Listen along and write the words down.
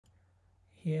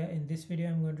Here in this video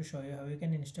I'm going to show you how you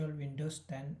can install Windows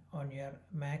 10 on your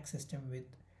Mac system with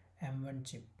M1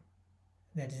 chip,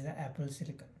 that is the Apple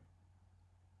Silicon.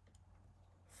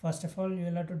 First of all, you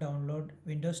will have to download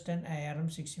Windows 10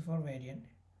 ARM64 variant.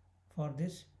 For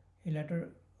this you will have to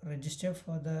register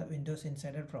for the Windows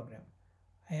Insider program.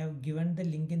 I have given the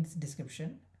link in this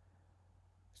description,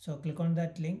 so click on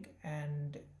that link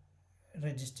and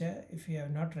register if you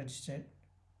have not registered.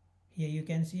 Here you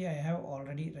can see I have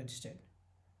already registered.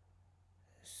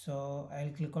 So I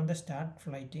will click on the start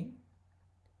flighting,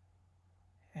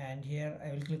 and here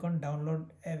I will click on download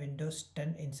a Windows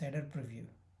 10 Insider preview.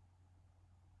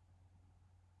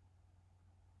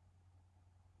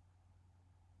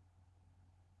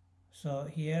 So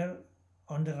here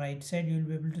on the right side you will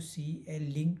be able to see a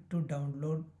link to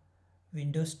download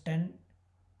Windows 10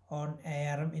 on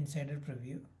ARM Insider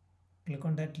preview. Click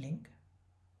on that link,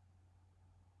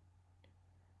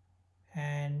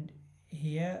 and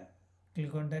here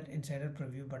click on that Insider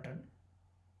preview button.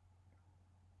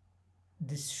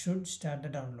 This should start the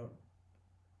download.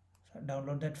 So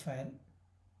download that file.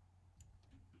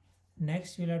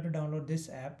 Next you will have to download this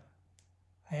app.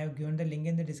 I have given the link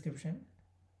in the description.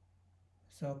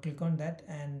 So click on that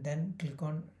and then click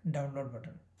on download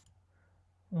button.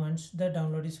 Once the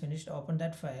download is finished, open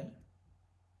that file.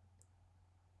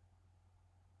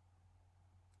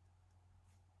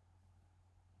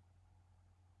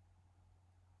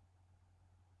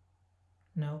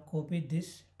 Now copy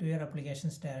this to your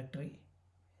applications directory.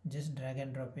 Just drag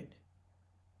and drop it.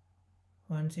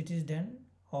 Once it is done,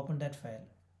 open that file.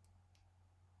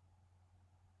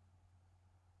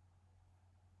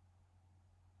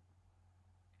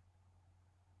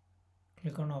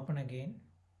 Click on open again.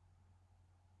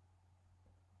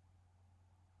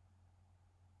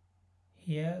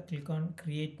 Here click on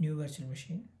create new virtual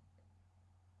machine.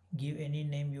 Give any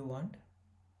name you want.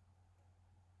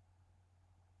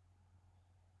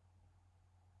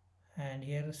 And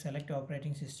here select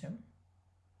operating system.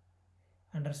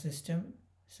 Under system,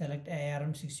 select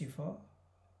ARM64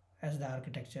 as the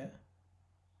architecture,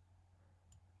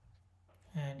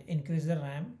 and increase the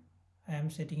RAM. I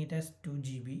am setting it as 2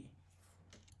 GB.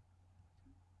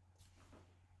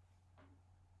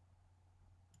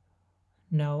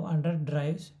 Now under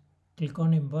drives, click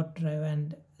on import drive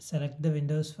and select the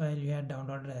Windows file you had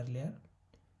downloaded earlier.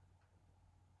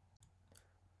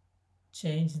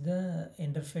 Change the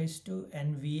interface to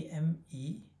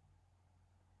NVMe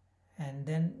and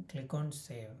then click on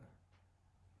save.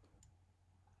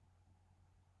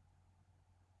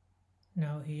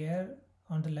 Now here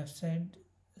on the left side,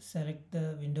 select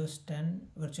the Windows 10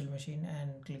 virtual machine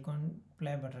and click on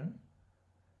play button.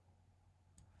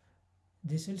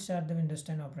 This will start the Windows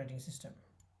 10 operating system.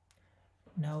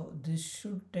 Now this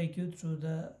should take you through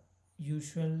the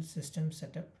usual system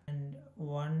setup, and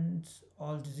once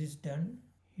all this is done,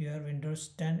 your Windows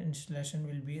 10 installation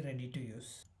will be ready to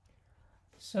use.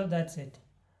 So that's it.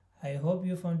 I hope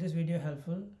you found this video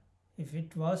helpful. If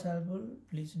it was helpful,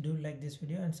 please do like this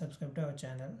video and subscribe to our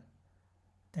channel.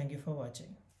 Thank you for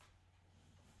watching.